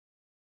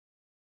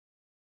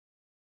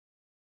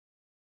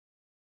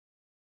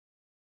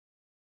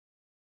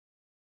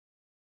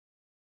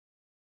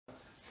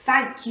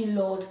Thank you,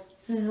 Lord,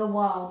 for the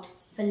world,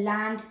 the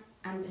land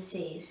and the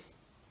seas,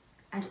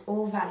 and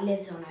all that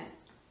lives on it.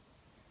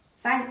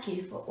 Thank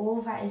you for all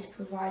that is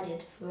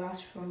provided for us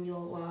from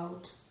your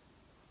world.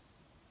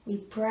 We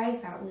pray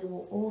that we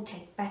will all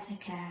take better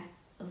care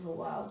of the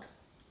world.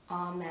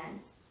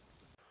 Amen.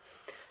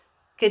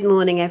 Good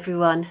morning,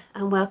 everyone,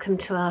 and welcome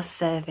to our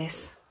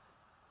service.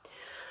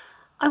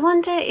 I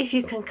wonder if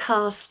you can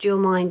cast your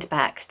mind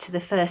back to the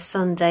first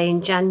Sunday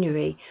in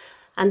January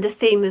and the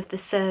theme of the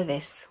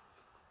service.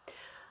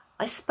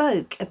 I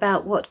spoke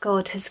about what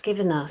God has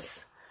given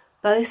us,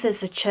 both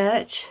as a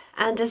church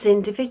and as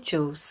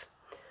individuals,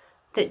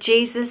 that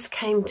Jesus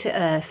came to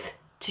earth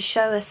to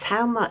show us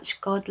how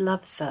much God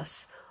loves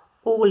us,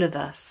 all of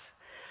us,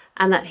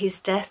 and that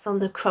his death on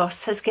the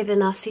cross has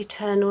given us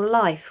eternal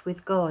life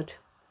with God.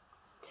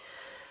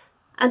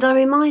 And I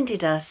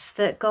reminded us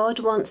that God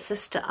wants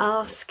us to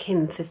ask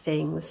him for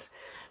things,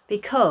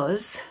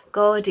 because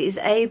God is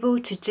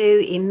able to do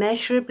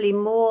immeasurably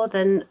more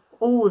than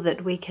all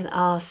that we can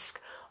ask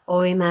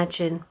or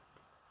imagine.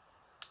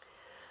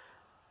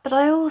 But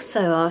I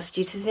also asked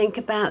you to think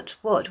about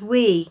what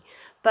we,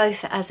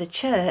 both as a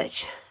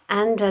church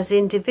and as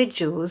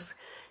individuals,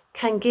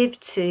 can give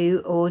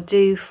to or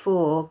do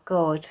for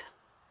God.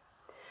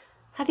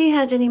 Have you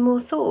had any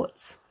more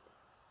thoughts?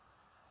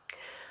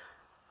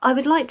 I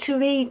would like to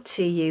read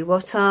to you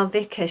what our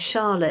vicar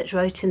Charlotte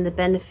wrote in the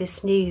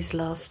Benefice News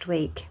last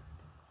week.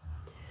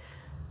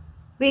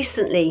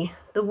 Recently,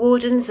 the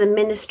wardens and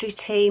ministry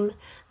team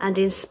and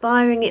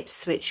Inspiring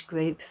Ipswich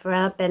group for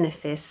our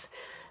benefice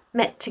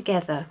met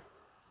together.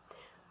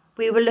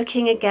 We were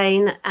looking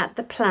again at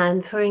the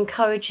plan for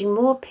encouraging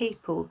more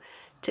people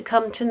to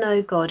come to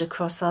know God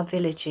across our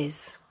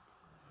villages.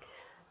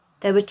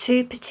 There were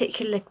two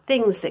particular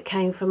things that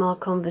came from our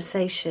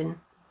conversation.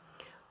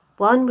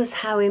 One was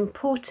how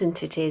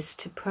important it is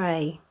to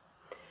pray.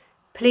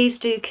 Please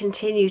do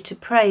continue to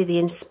pray the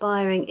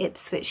Inspiring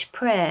Ipswich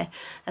prayer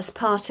as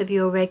part of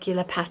your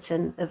regular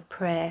pattern of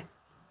prayer.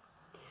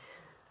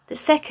 The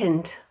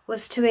second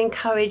was to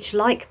encourage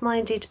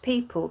like-minded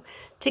people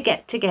to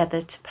get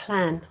together to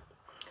plan.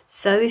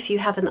 So if you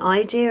have an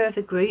idea of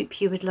a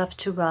group you would love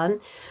to run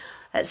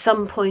at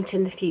some point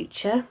in the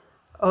future,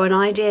 or an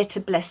idea to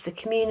bless the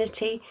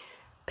community,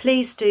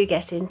 please do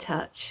get in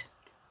touch.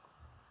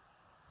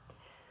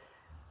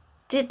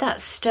 Did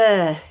that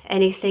stir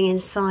anything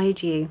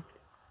inside you?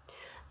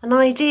 An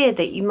idea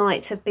that you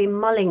might have been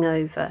mulling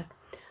over,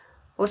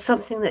 or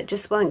something that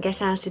just won't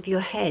get out of your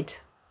head?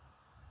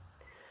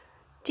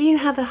 Do you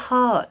have a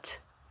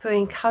heart for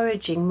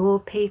encouraging more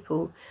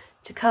people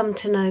to come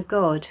to know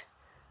God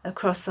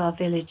across our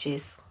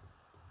villages?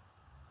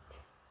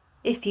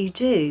 If you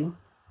do,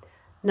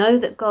 know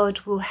that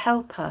God will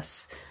help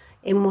us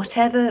in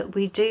whatever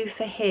we do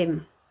for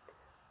him.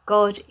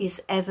 God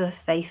is ever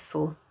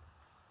faithful.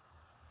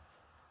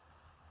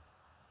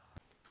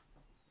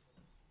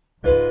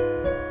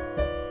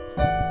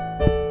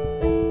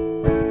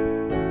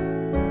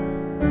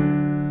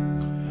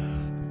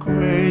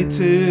 Great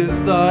is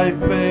thy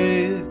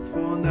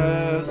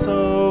faithfulness,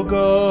 O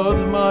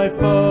God, my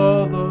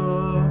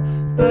Father.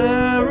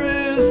 There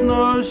is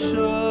no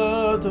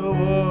shadow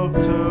of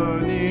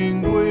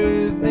turning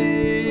with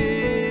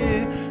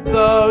thee.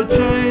 Thou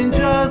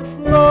changest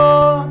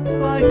not,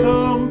 thy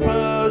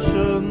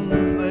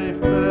compassions, they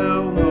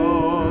fail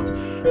not.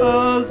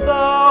 As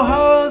thou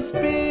hast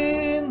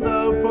been,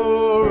 thou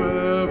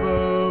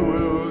forever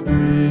wilt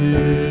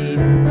be.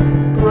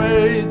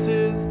 Great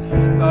is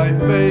thy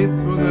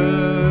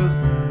faithfulness.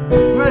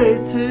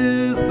 Great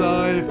is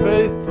thy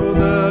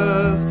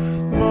faithfulness,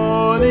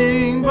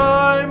 morning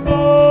by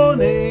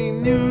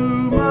morning,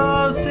 new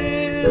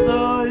mercies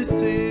I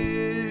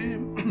see.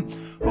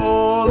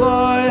 All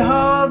I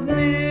have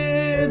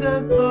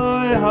needed,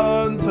 thy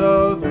hand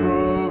hath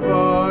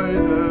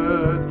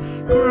provided.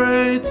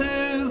 Great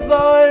is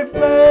thy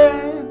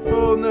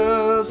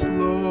faithfulness,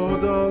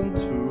 Lord,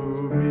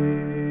 unto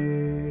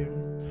me.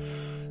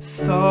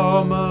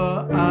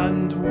 Summer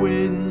and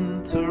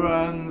winter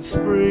and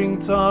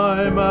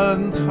springtime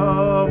and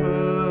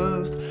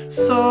harvest,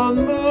 sun,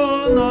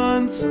 moon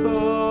and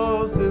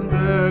stars in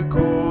their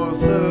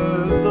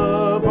courses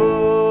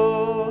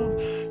above,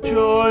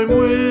 join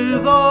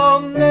with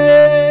all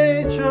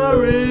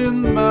nature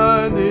in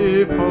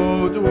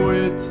manifold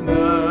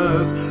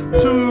witness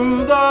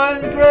to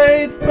thy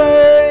great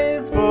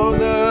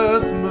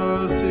faithfulness,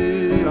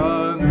 mercy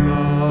and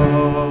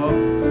love.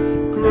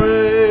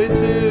 Great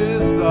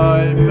is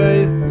thy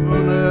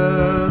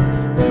faithfulness,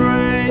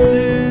 great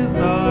is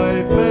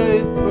thy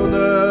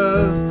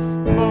faithfulness,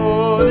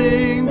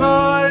 morning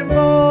by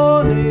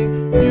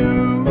morning,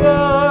 new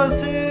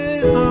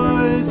mercies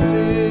I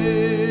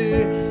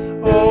see.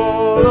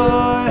 All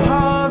I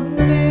have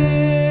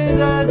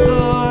needed,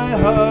 thy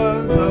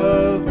hand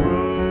hath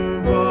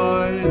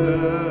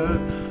provided.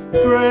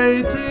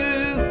 Great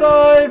is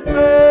thy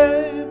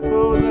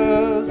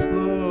faithfulness,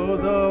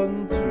 Lord,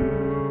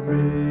 unto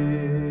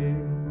me.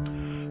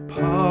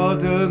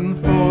 Pardon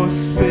for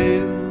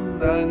sin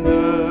and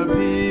a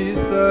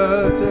peace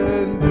that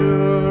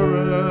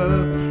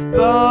endureth,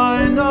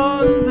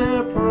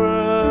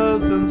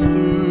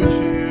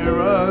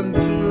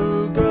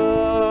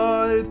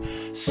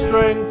 side,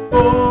 strength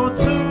for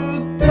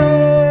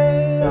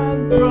today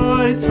and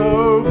bright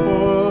hope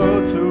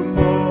for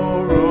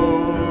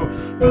tomorrow.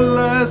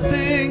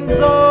 Blessings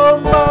are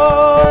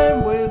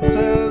mine with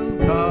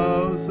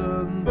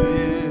 10,000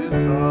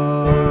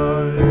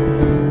 beside.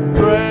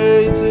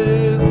 Great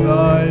is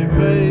thy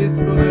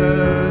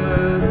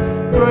faithfulness,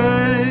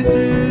 great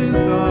is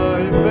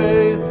thy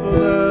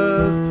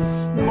faithfulness.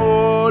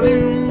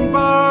 Morning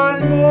by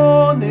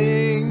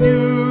morning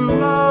new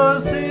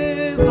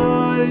mercies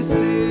I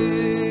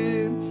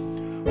see.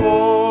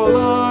 All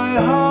I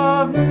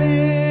have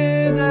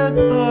needed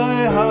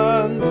thy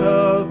hand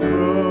hath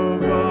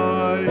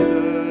provided.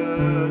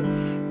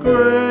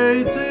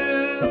 Great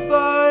is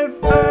thy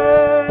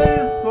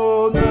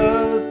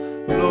faithfulness,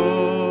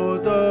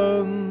 Lord,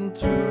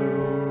 unto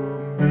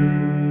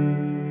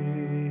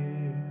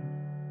me.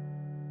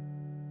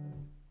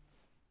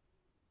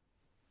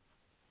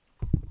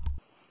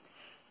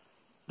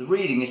 The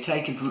reading is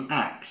taken from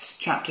Acts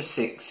chapter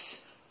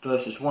 6,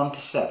 verses 1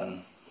 to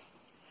 7.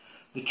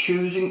 The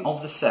choosing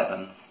of the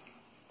 7.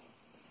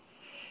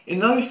 In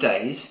those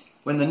days,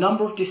 when the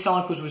number of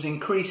disciples was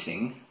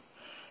increasing,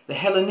 the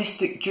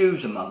Hellenistic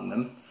Jews among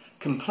them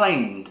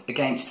complained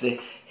against the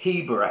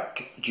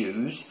Hebraic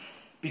Jews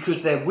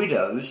because their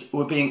widows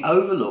were being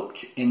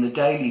overlooked in the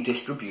daily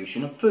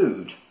distribution of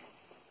food.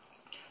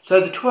 So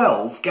the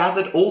 12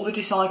 gathered all the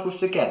disciples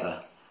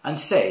together and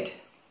said,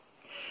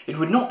 "It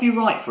would not be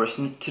right for us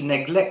to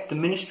neglect the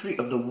ministry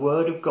of the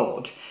word of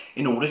God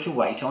in order to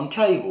wait on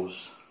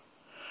tables.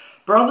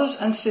 Brothers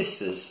and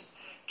sisters,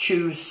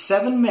 choose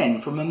 7 men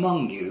from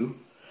among you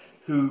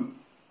who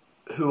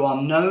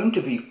are known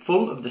to be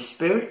full of the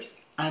Spirit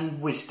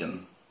and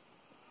wisdom.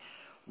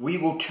 We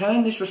will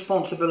turn this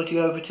responsibility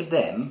over to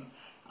them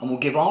and will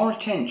give our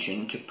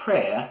attention to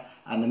prayer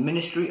and the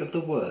ministry of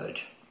the word."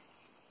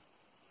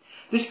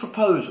 This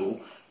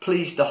proposal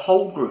pleased the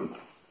whole group.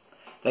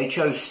 They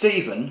chose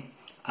Stephen,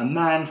 a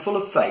man full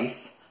of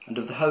faith and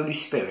of the Holy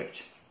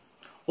Spirit.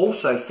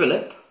 Also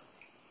Philip,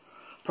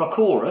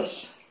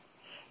 Prochorus,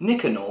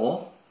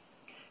 Nicanor,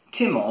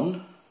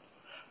 Timon,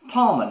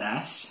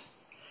 Parmenas,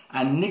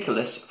 and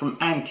Nicholas from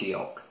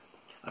Antioch,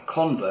 a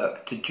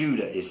convert to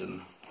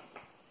Judaism.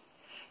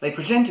 They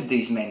presented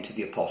these men to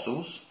the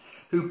apostles,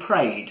 who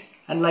prayed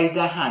and laid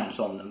their hands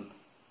on them.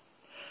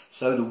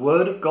 So the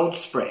word of God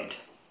spread.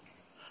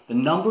 The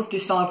number of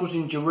disciples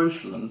in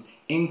Jerusalem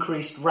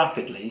increased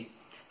rapidly,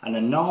 and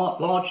a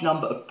large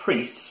number of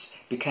priests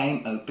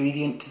became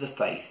obedient to the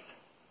faith.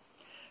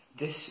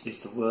 This is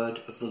the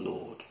word of the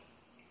Lord.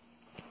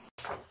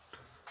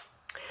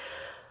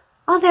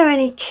 Are there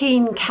any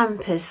keen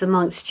campers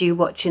amongst you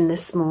watching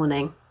this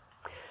morning?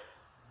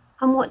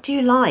 And what do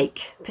you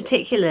like,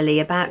 particularly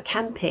about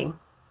camping?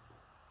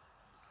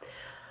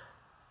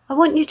 I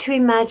want you to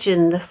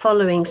imagine the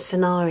following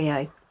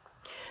scenario.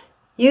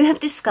 You have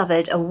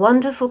discovered a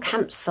wonderful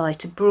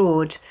campsite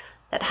abroad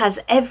that has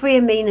every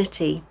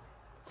amenity: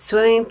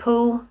 swimming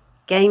pool,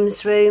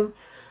 games room,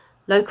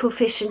 local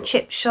fish and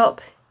chip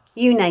shop,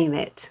 you name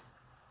it.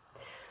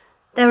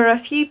 There are a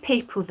few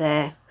people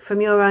there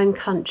from your own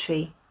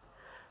country,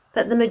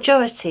 but the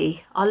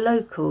majority are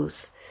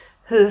locals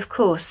who of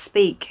course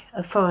speak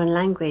a foreign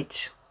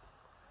language.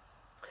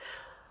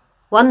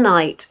 One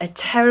night a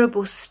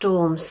terrible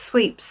storm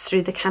sweeps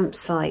through the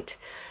campsite,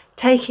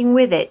 taking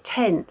with it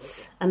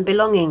tents and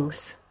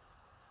belongings.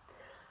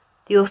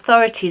 The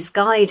authorities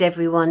guide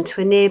everyone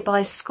to a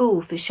nearby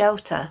school for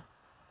shelter.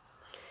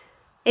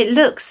 It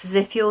looks as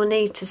if you'll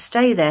need to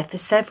stay there for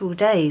several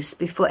days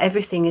before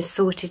everything is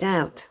sorted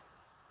out.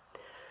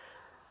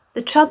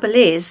 The trouble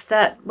is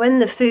that when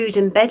the food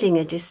and bedding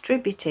are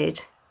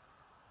distributed,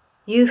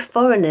 you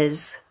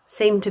foreigners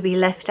seem to be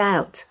left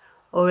out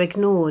or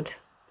ignored.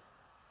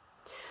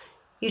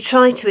 You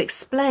try to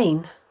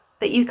explain,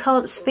 but you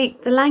can't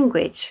speak the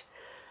language,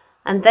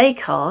 and they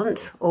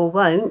can't or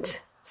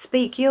won't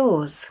speak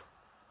yours.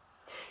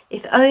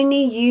 If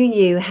only you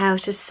knew how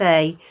to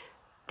say,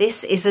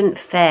 "This isn't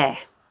fair."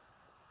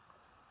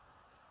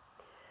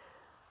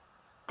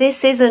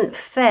 This isn't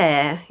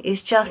fair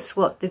is just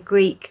what the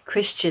Greek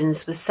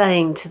Christians were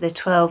saying to the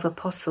 12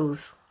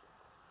 apostles.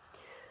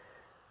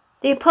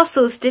 The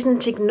apostles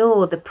didn't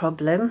ignore the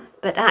problem,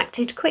 but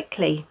acted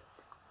quickly.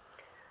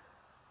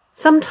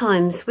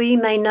 Sometimes we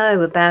may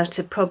know about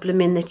a problem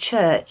in the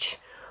church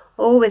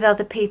or with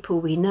other people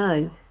we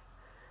know,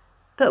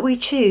 but we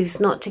choose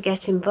not to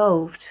get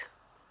involved.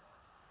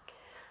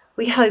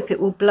 We hope it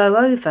will blow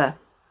over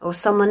or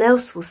someone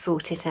else will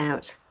sort it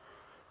out,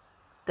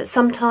 but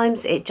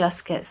sometimes it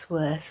just gets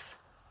worse.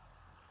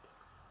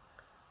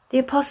 The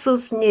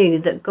apostles knew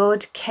that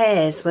God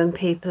cares when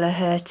people are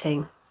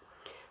hurting,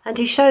 and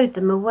he showed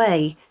them a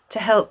way to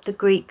help the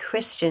Greek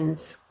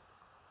Christians.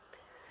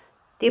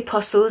 The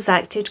apostles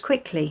acted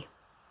quickly.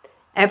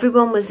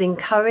 Everyone was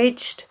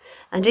encouraged,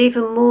 and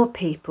even more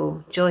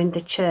people joined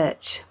the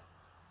church.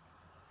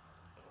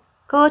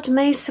 God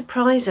may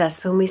surprise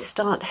us when we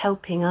start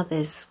helping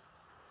others,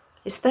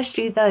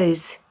 especially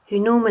those who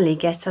normally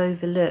get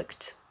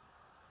overlooked.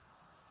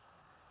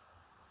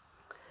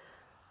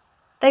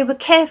 They were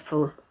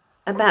careful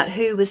about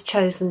who was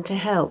chosen to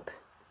help.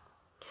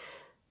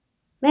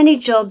 Many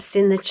jobs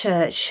in the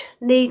church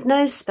need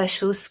no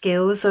special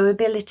skills or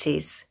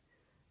abilities.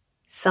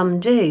 Some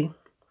do.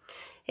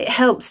 It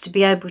helps to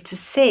be able to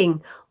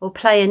sing or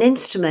play an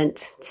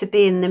instrument, to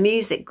be in the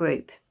music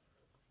group.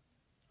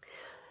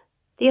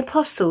 The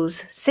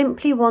apostles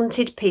simply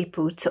wanted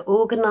people to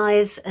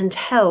organise and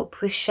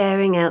help with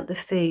sharing out the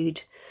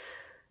food.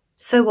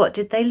 So what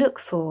did they look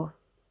for?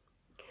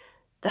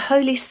 The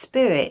Holy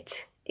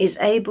Spirit is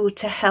able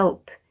to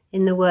help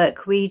in the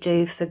work we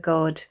do for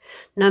God,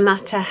 no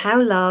matter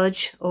how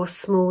large or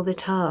small the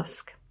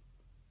task.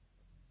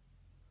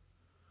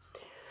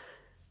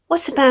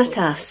 What about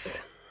us?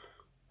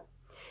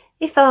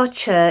 If our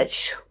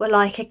church were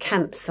like a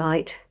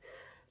campsite,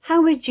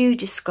 how would you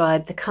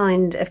describe the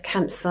kind of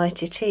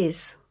campsite it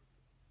is?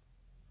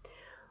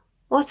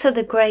 What are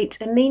the great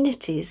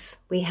amenities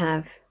we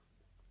have?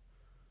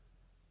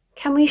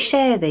 Can we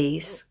share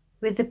these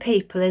with the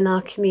people in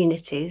our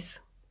communities?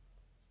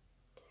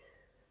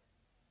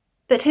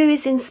 But who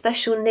is in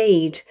special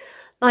need,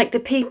 like the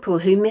people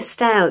who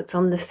missed out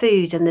on the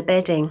food and the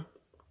bedding?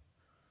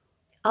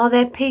 Are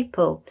there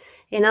people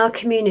in our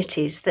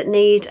communities that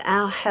need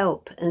our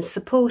help and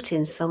support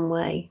in some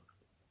way?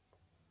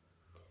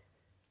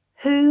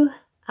 Who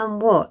and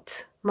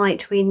what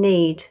might we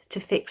need to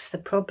fix the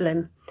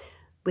problem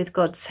with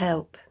God's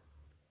help?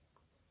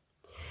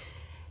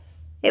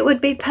 It would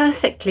be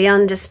perfectly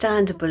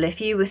understandable if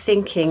you were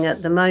thinking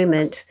at the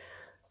moment,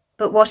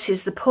 but what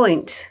is the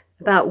point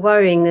about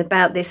worrying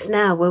about this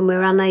now when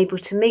we're unable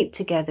to meet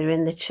together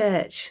in the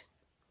church?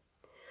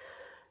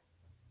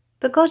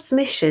 But God's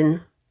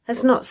mission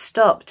has not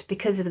stopped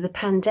because of the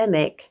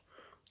pandemic,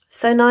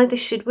 so neither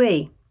should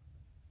we.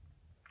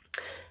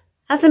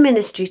 As a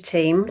ministry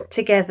team,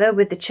 together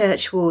with the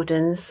church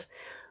wardens,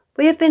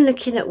 we have been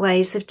looking at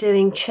ways of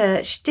doing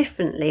church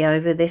differently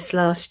over this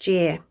last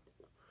year.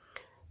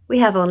 We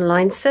have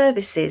online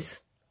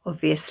services,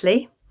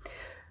 obviously,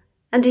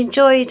 and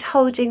enjoyed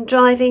holding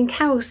drive-in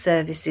carol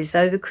services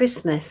over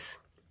Christmas.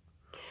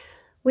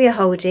 We are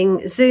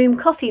holding Zoom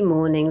coffee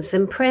mornings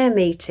and prayer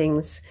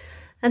meetings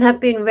and have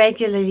been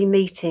regularly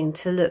meeting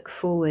to look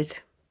forward.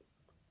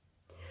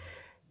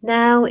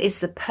 Now is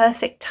the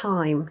perfect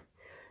time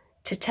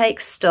to take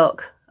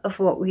stock of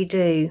what we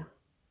do.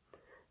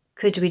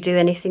 Could we do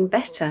anything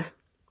better?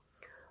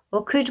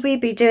 Or could we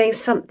be doing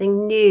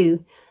something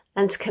new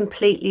and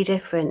completely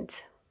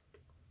different?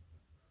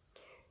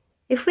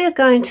 If we are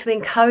going to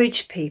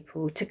encourage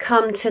people to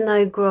come to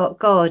know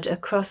God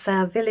across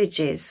our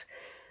villages,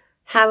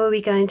 how are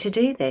we going to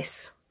do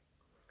this?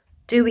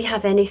 Do we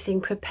have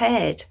anything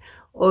prepared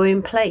or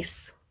in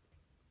place?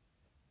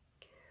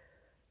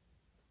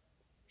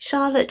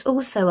 Charlotte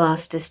also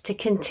asked us to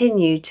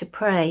continue to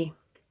pray.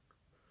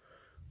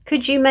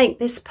 Could you make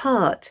this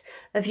part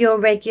of your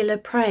regular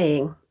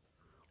praying,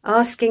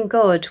 asking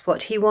God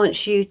what he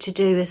wants you to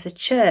do as a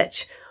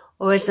church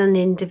or as an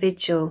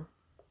individual?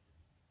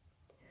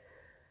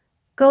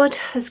 God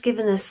has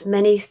given us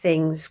many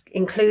things,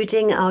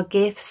 including our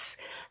gifts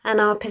and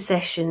our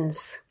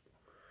possessions.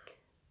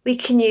 We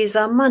can use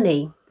our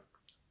money,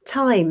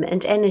 time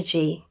and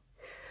energy,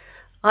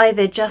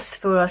 either just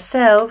for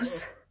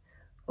ourselves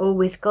or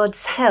with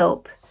God's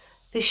help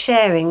for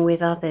sharing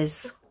with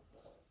others.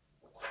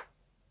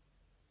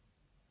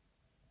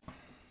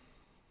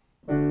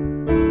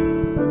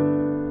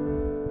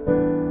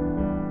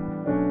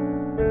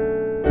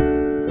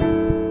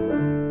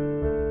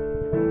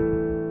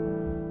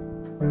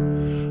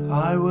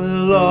 I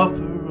will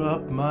offer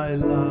up my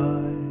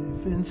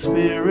life in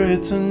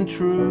spirit and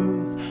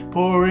truth,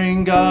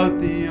 pouring out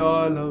the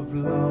oil of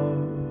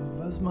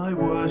love as my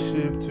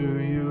worship to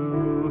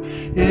you.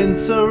 In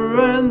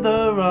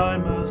surrender I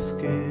must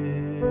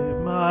give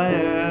my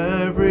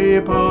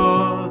every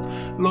part.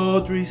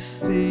 Lord,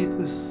 receive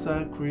the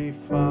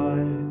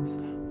sacrifice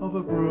of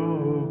a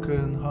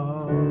broken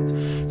heart.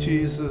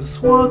 Jesus,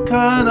 what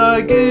can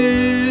I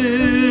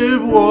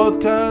give?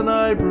 What can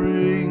I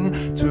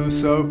bring to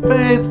so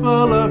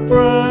faithful a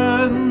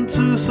friend,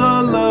 to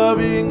so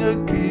loving a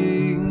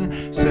King?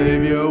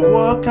 Saviour,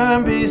 what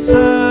can be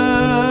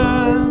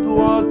said?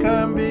 What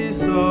can be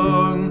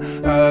sung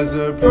as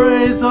a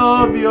praise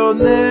of your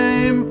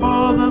name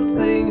for the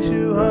things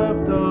you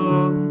have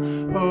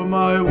done? Oh,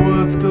 my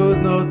words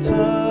could not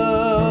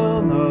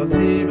tell, not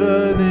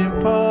even in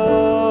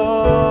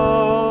part,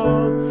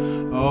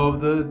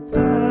 of the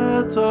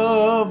debt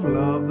of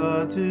love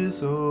that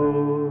is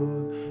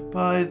owed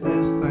by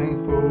this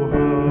thankful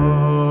heart.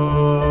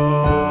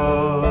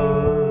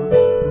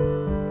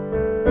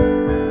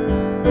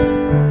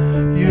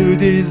 You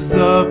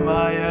deserve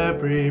my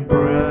every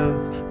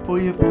breath, for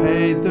you've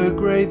paid the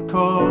great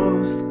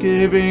cost,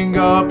 giving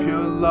up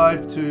your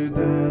life to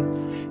death,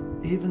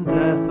 even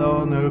death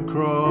on a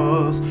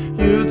cross.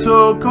 You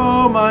took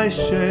all my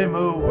shame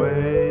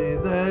away,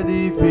 that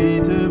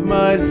defeated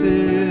my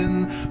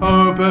sin,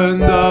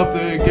 opened up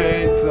the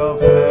gates of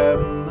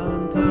heaven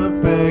and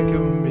have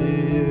beckoned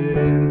me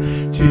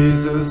in.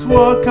 Jesus,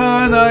 what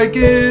can I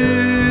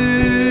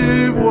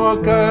give? What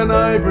what can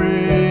I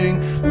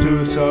bring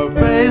to so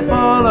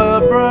faithful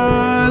a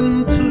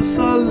friend, to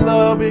so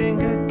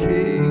loving a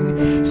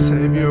King?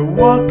 Saviour,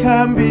 what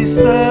can be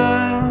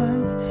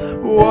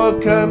said,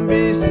 what can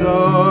be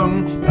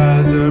sung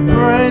as a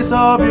praise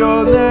of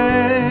your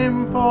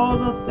name for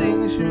the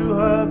things you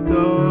have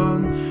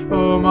done?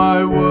 Oh,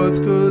 my words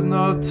could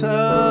not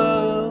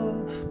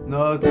tell,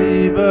 not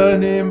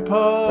even in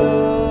part,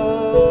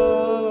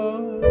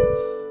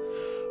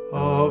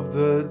 of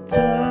the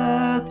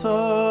debt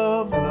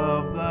of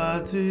love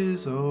that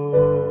is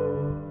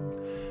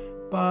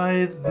owed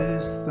by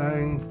this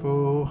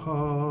thankful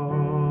heart.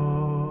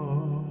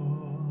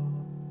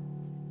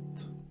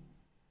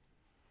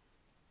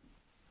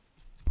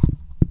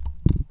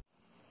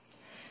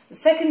 The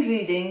second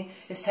reading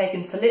is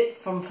taken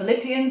from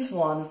Philippians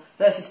 1,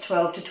 verses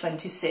 12 to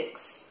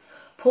 26.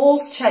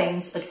 Paul's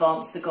chains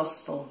advance the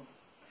gospel.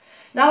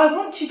 Now I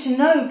want you to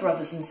know,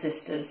 brothers and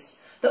sisters,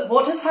 that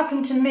what has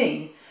happened to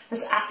me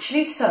has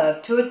actually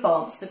served to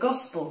advance the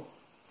gospel.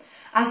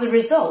 As a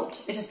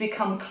result, it has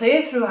become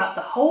clear throughout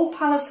the whole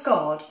palace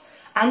guard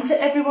and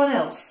to everyone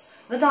else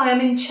that I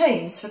am in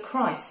chains for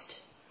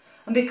Christ.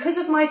 And because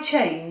of my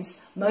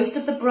chains, most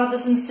of the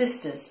brothers and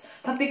sisters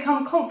have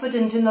become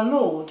confident in the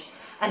Lord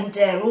and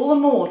dare all the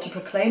more to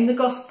proclaim the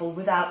gospel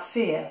without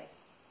fear.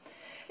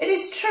 It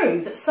is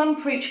true that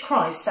some preach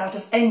Christ out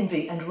of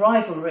envy and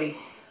rivalry,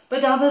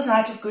 but others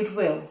out of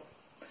goodwill.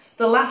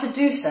 The latter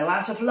do so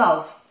out of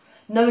love,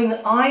 knowing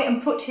that I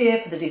am put here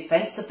for the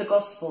defence of the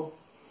gospel.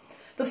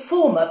 The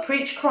former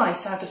preach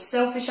Christ out of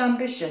selfish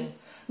ambition,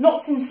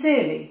 not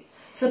sincerely,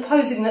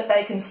 supposing that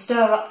they can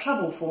stir up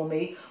trouble for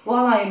me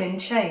while I am in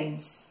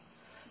chains.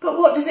 But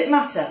what does it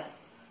matter?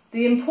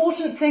 The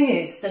important thing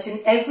is that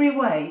in every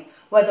way,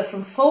 whether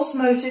from false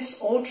motives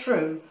or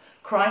true,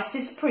 Christ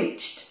is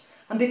preached,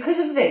 and because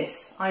of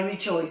this I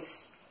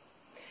rejoice.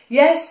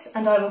 Yes,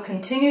 and I will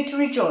continue to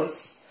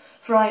rejoice,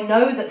 for I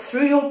know that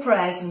through your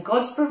prayers and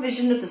God's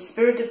provision of the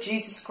Spirit of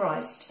Jesus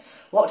Christ,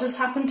 what has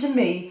happened to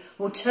me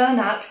will turn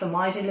out for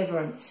my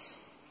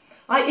deliverance.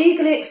 I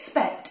eagerly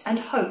expect and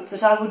hope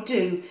that I will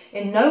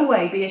in no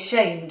way be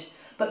ashamed,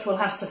 but will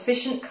have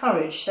sufficient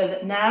courage so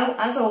that now,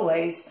 as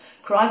always,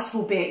 Christ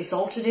will be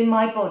exalted in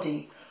my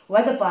body,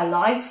 whether by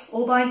life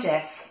or by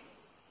death.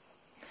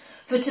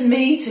 For to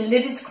me to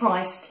live is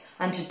Christ,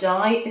 and to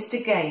die is to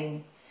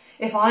gain.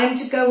 If I am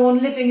to go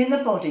on living in the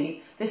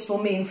body, this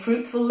will mean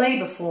fruitful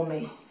labour for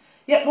me.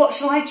 Yet what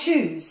shall I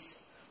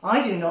choose?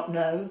 I do not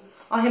know.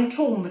 I am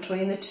torn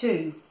between the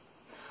two.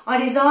 I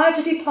desire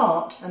to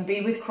depart and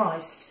be with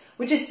Christ,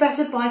 which is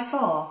better by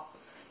far,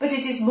 but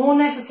it is more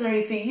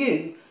necessary for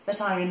you that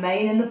I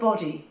remain in the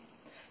body.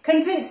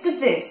 Convinced of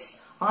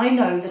this, I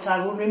know that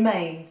I will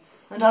remain,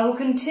 and I will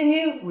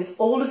continue with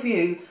all of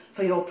you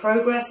for your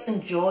progress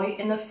and joy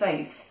in the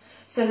faith,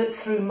 so that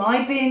through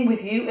my being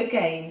with you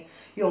again,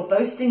 your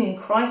boasting in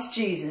Christ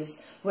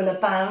Jesus will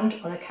abound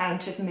on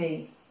account of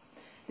me.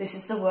 This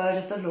is the word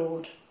of the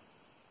Lord.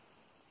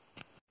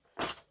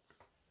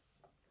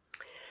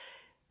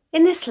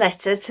 In this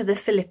letter to the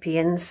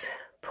Philippians,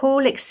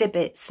 Paul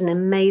exhibits an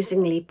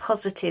amazingly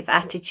positive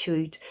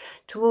attitude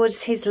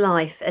towards his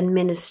life and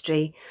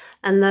ministry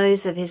and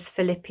those of his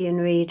Philippian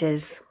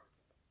readers.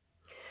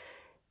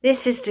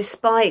 This is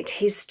despite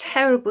his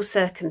terrible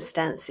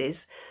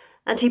circumstances,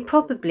 and he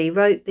probably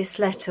wrote this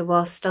letter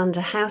whilst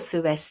under house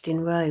arrest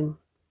in Rome.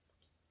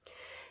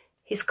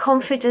 His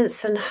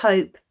confidence and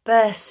hope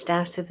burst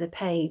out of the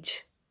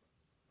page.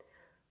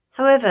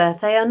 However,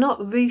 they are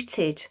not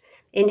rooted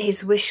in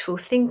his wishful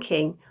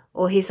thinking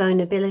or his own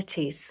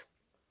abilities,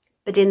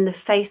 but in the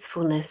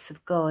faithfulness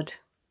of God.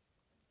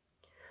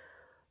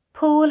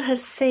 Paul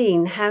has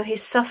seen how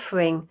his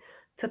suffering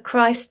for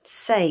Christ's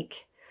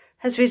sake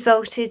has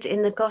resulted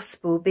in the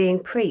gospel being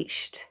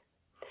preached,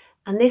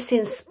 and this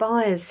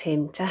inspires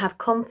him to have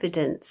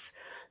confidence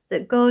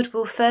that God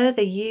will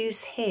further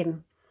use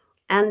him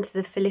and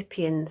the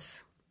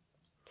Philippians.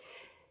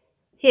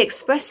 He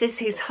expresses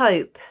his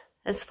hope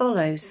as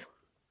follows: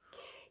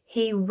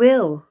 he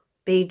will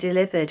be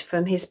delivered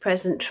from his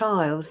present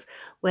trials,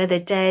 whether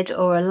dead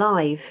or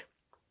alive,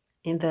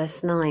 in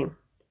verse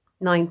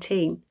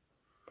 19.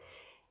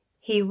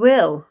 He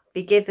will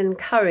be given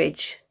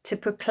courage to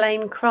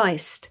proclaim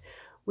Christ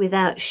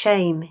without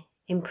shame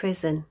in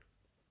prison.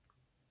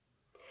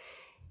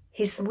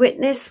 His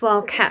witness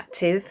while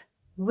captive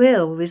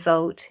will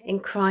result in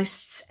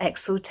Christ's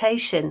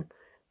exaltation,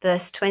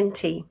 verse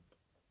 20.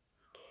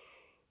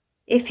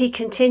 If he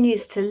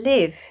continues to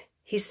live,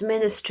 his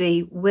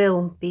ministry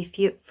will be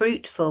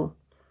fruitful,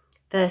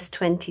 verse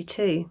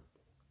 22.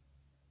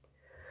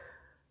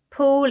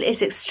 Paul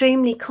is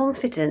extremely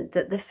confident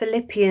that the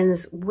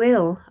Philippians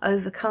will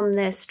overcome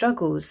their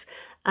struggles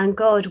and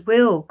God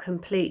will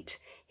complete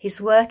his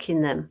work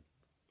in them,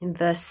 in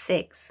verse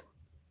 6.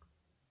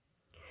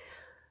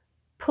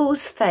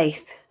 Paul's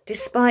faith,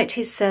 despite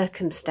his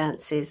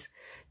circumstances,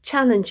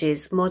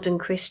 challenges modern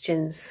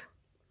Christians.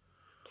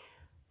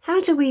 How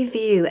do we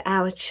view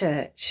our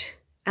church,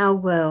 our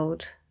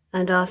world,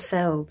 and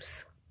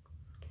ourselves?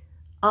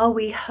 Are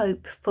we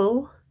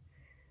hopeful,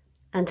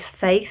 and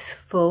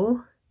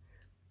faithful,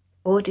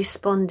 or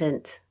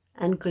despondent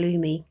and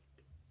gloomy.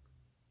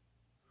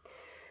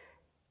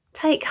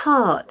 Take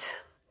heart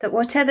that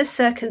whatever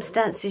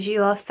circumstances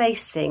you are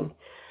facing,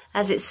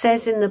 as it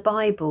says in the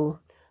Bible,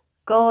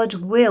 God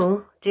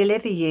will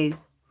deliver you,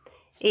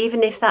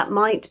 even if that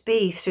might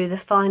be through the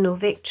final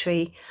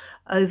victory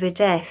over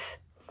death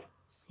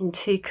in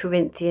 2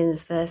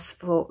 Corinthians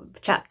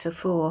chapter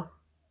 4.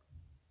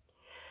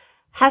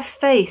 Have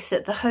faith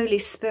that the Holy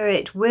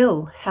Spirit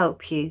will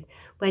help you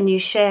when you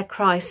share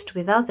Christ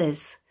with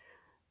others.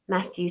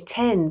 Matthew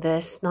 10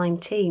 verse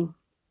 19.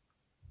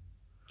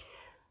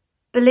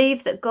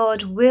 Believe that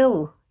God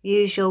will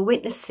use your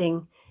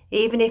witnessing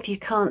even if you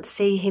can't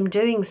see him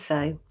doing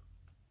so.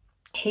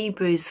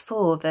 Hebrews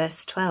 4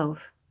 verse 12.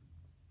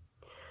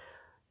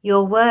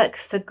 Your work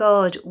for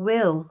God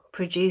will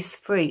produce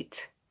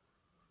fruit.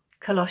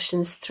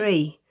 Colossians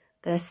 3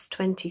 verse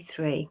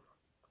 23.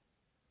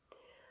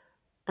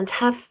 And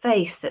have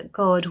faith that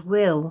God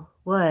will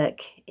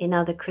work in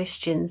other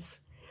Christians.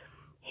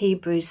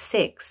 Hebrews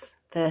 6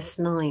 verse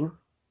 9.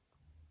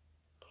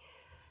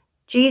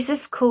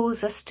 Jesus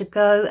calls us to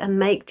go and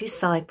make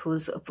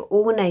disciples of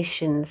all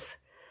nations.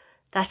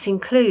 That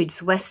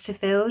includes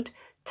Westerfield,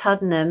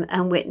 Tuddenham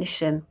and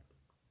Witnesham.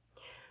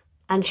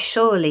 And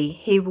surely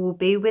he will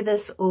be with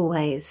us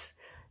always,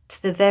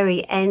 to the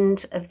very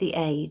end of the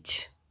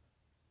age.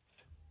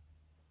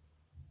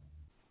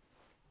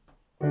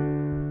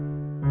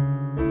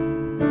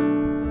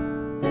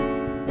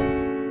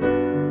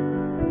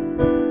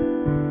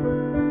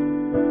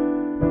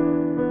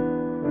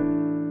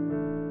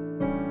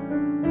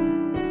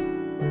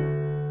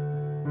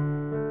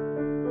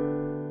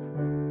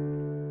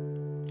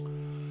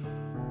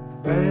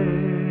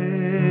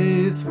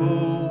 Faithful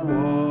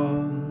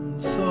one,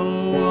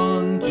 so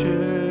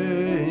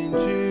unchanging,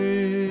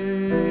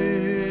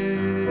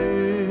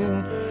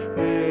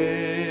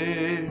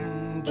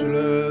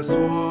 ageless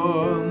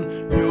one,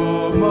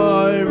 you're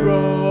my rock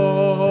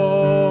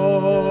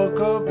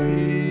of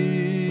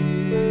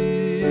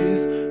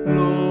peace,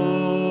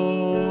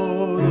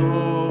 Lord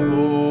of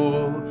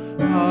all,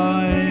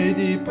 I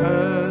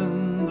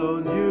depend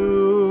on you.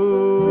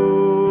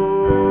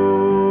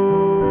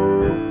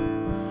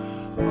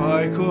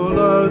 I call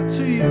out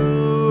to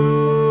you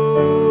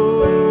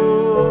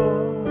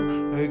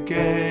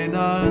again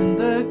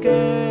and again.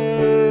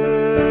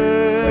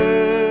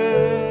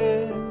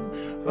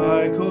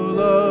 I call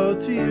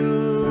out to you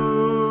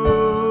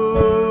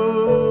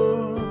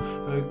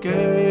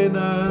again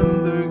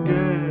and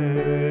again.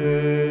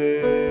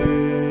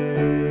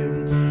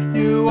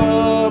 You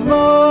are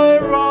my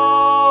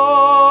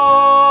rock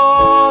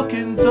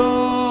in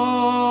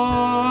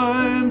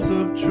times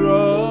of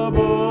trouble.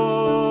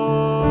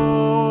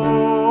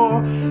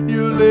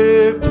 You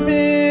lift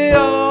me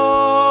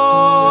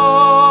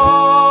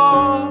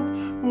up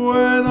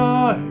when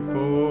I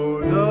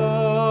fall down.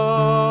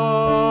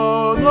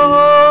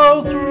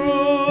 All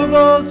through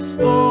the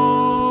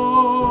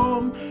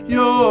storm,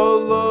 your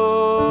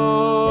love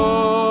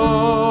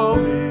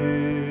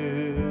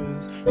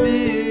is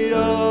the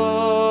anchor.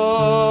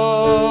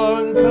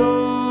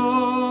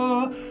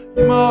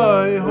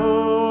 My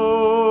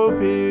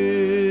hope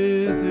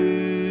is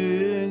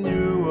in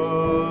you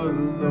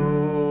alone.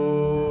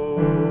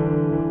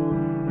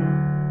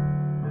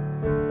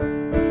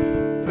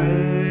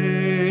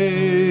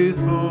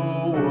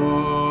 Faithful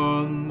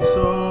one,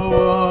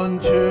 so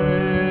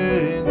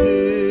unchanging,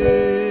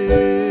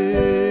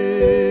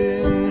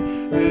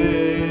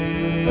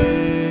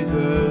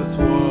 ageless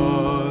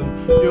one,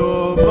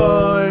 you're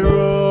my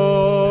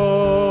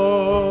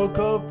rock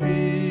of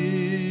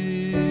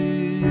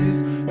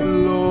peace,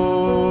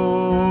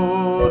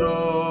 Lord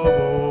of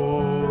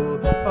all,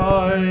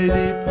 I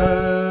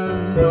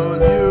depend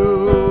on you.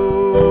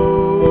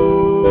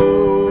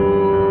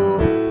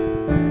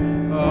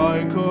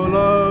 I call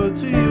out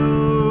to you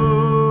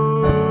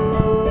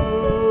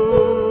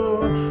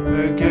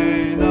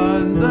again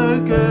and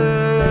again.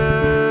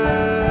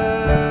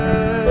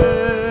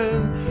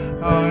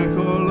 I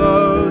call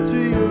out to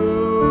you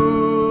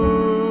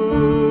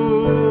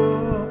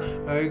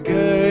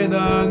again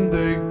and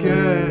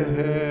again.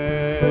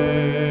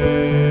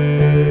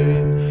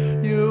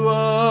 You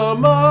are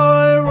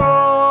my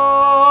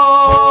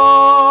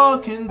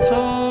rock in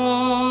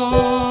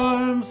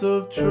times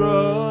of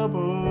trouble.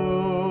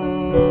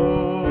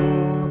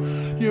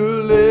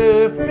 You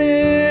lift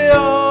me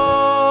up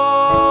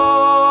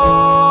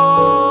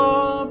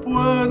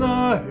when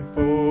I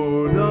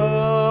fall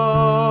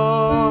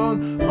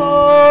down.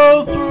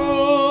 All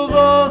through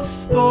the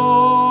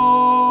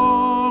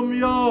storm,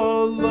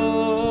 your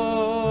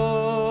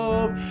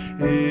love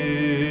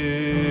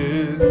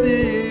is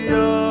the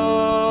anchor.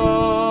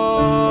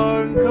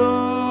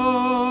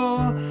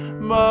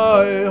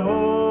 My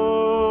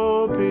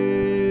hope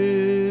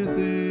is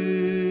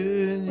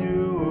in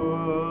you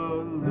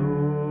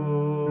alone.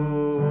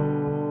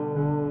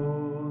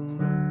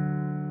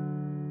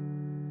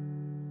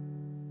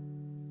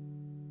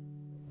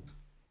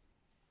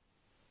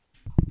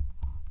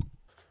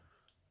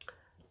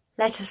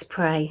 Let us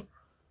pray.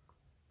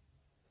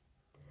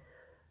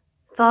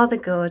 Father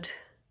God,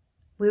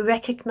 we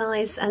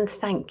recognise and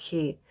thank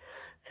you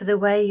for the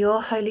way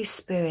your Holy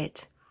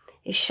Spirit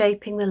is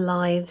shaping the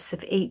lives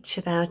of each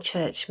of our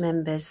church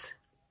members.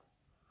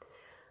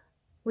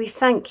 We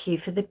thank you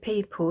for the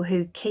people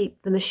who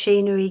keep the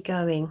machinery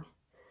going,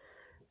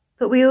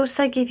 but we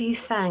also give you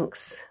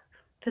thanks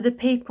for the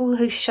people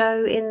who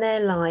show in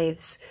their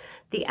lives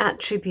the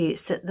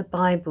attributes that the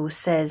Bible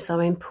says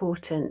are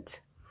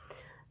important,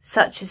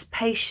 such as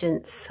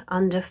patience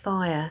under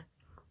fire,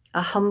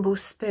 a humble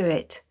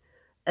spirit,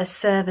 a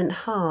servant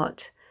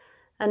heart,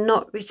 and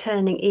not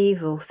returning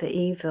evil for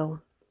evil.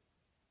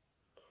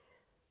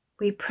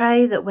 We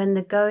pray that when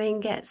the going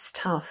gets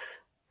tough,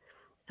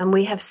 and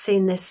we have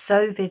seen this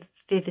so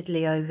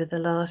vividly over the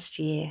last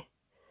year,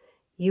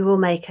 you will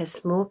make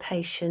us more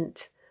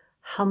patient,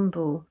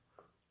 humble,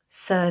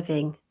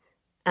 serving,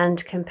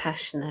 and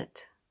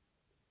compassionate.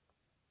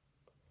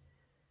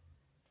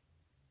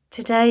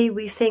 Today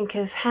we think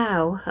of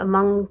how,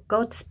 among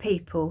God's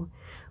people,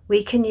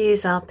 we can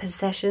use our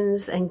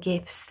possessions and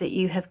gifts that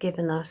you have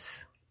given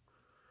us.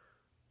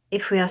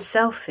 If we are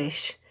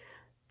selfish,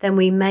 then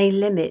we may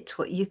limit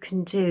what you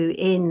can do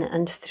in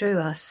and through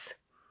us.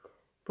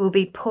 We'll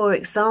be poor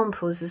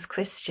examples as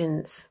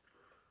Christians,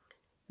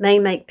 may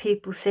make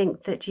people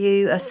think that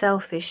you are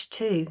selfish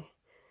too,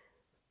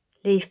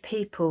 leave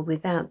people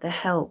without the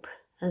help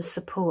and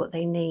support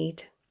they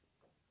need.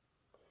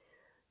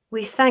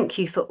 We thank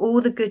you for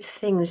all the good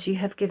things you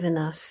have given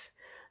us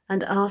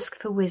and ask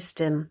for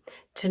wisdom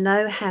to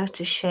know how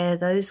to share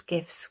those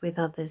gifts with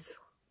others.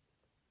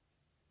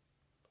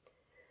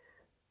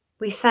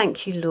 We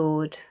thank you,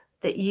 Lord,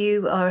 that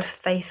you are a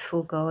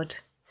faithful God.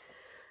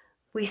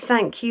 We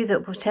thank you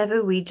that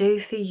whatever we do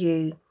for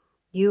you,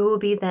 you will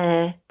be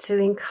there to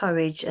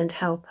encourage and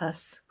help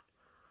us.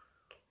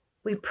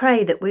 We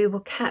pray that we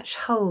will catch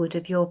hold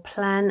of your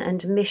plan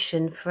and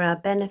mission for our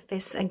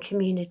benefice and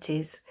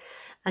communities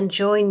and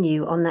join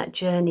you on that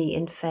journey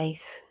in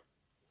faith.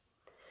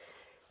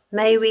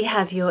 May we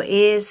have your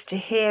ears to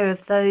hear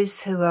of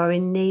those who are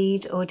in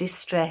need or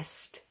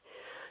distressed,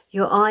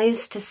 your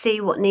eyes to see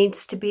what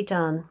needs to be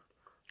done,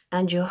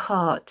 and your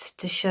heart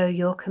to show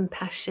your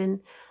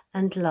compassion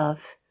and love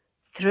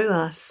through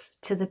us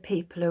to the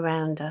people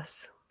around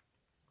us.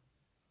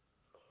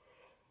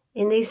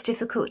 In these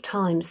difficult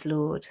times,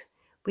 Lord,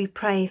 we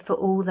pray for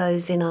all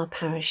those in our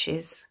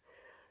parishes,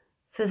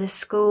 for the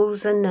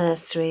schools and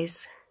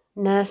nurseries,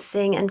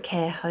 nursing and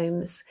care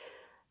homes,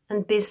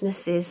 and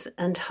businesses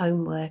and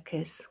home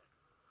workers,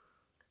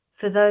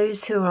 for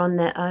those who are on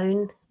their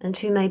own and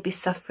who may be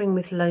suffering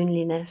with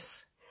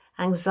loneliness,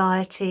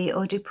 anxiety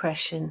or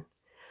depression,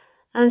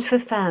 and for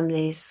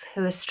families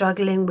who are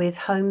struggling with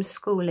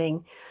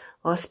homeschooling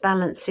whilst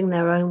balancing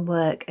their own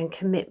work and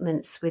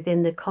commitments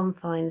within the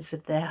confines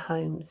of their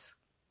homes.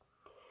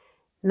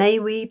 May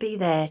we be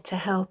there to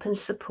help and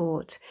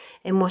support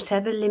in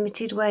whatever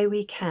limited way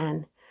we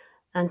can,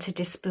 and to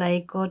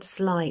display God's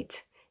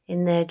light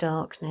in their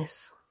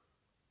darkness.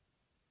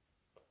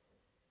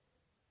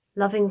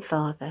 Loving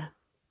Father,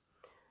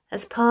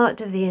 as part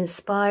of the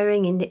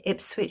Inspiring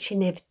Ipswich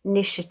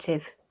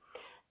initiative,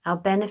 our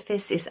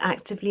benefice is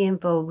actively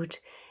involved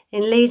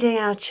in leading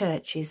our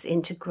churches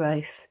into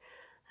growth,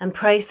 and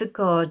pray for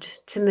God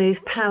to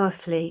move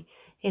powerfully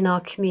in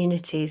our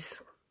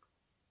communities.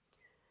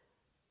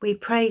 We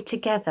pray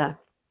together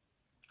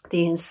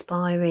the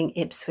Inspiring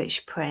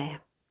Ipswich prayer.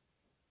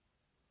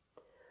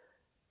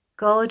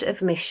 God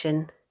of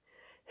mission,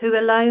 who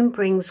alone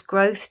brings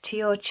growth to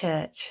your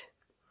church,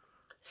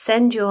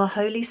 send your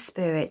Holy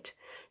Spirit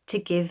to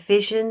give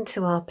vision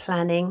to our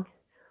planning,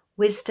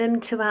 wisdom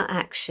to our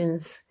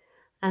actions,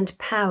 and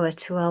power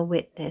to our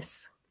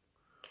witness.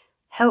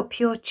 Help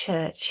your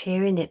church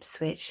here in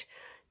Ipswich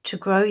to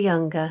grow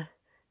younger,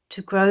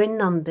 to grow in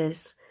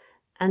numbers,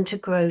 and to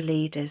grow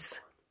leaders,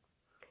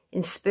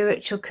 in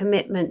spiritual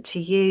commitment to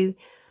you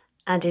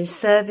and in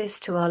service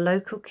to our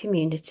local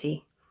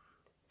community.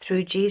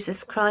 Through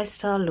Jesus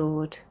Christ our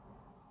Lord.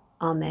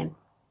 Amen.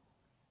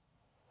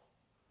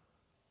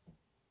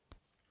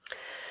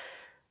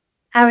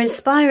 Our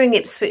Inspiring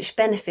Ipswich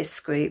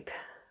Benefice Group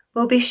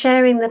will be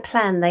sharing the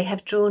plan they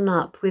have drawn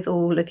up with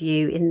all of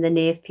you in the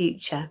near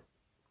future.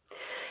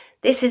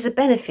 This is a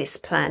benefice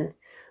plan,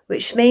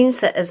 which means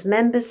that as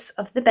members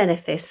of the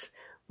benefice,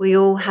 we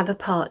all have a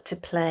part to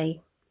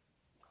play.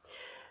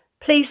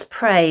 Please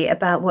pray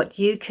about what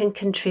you can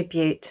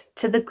contribute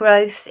to the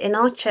growth in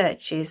our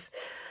churches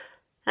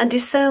and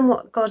discern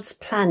what God's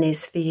plan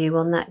is for you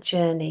on that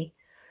journey,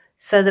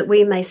 so that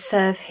we may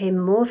serve him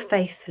more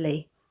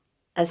faithfully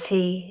as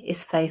he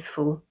is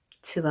faithful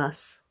to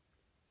us.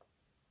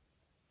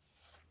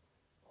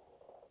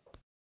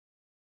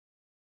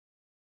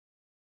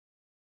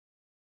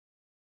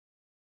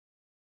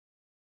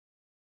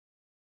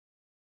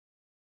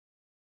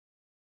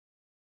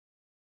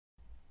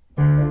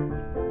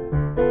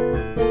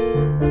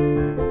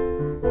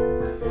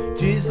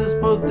 Jesus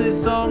put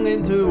this song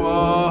into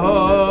our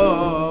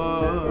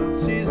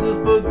hearts. Jesus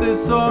put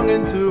this song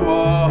into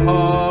our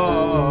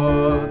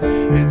hearts.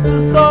 It's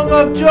a song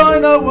of joy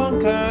no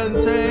one can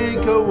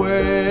take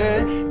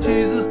away.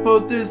 Jesus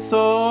put this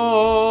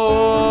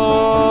song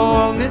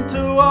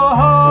into our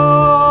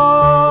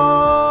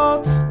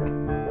hearts.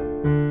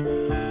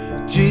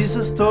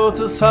 Jesus taught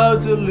us how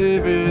to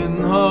live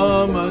in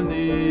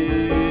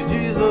harmony.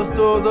 Jesus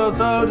taught us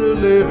how to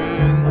live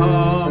in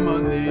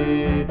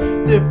harmony.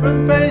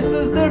 Different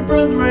faces,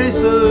 different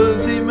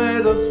races, he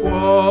made us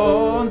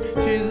one.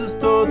 Jesus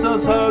taught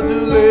us how to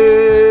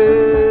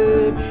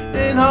live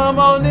in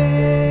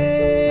harmony.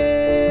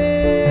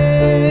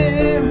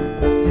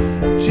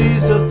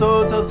 Jesus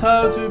taught us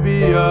how to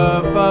be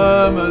a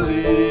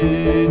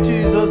family.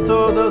 Jesus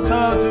taught us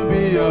how to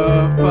be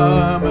a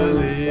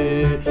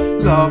family.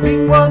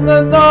 Loving one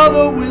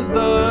another with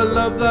the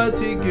love that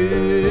he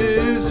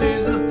gives.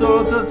 Jesus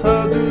taught us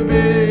how to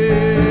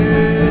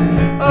be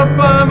a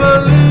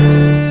family.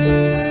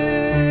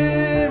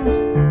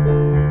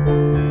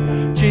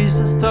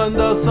 Jesus turned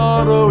our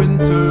sorrow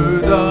into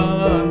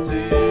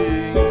dancing.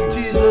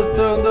 Jesus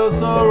turned our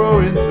sorrow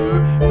into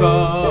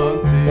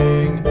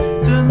dancing.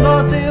 Turned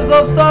our tears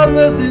of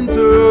sadness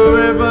into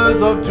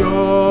rivers of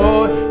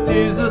joy.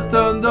 Jesus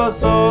turned our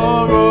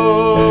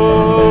sorrow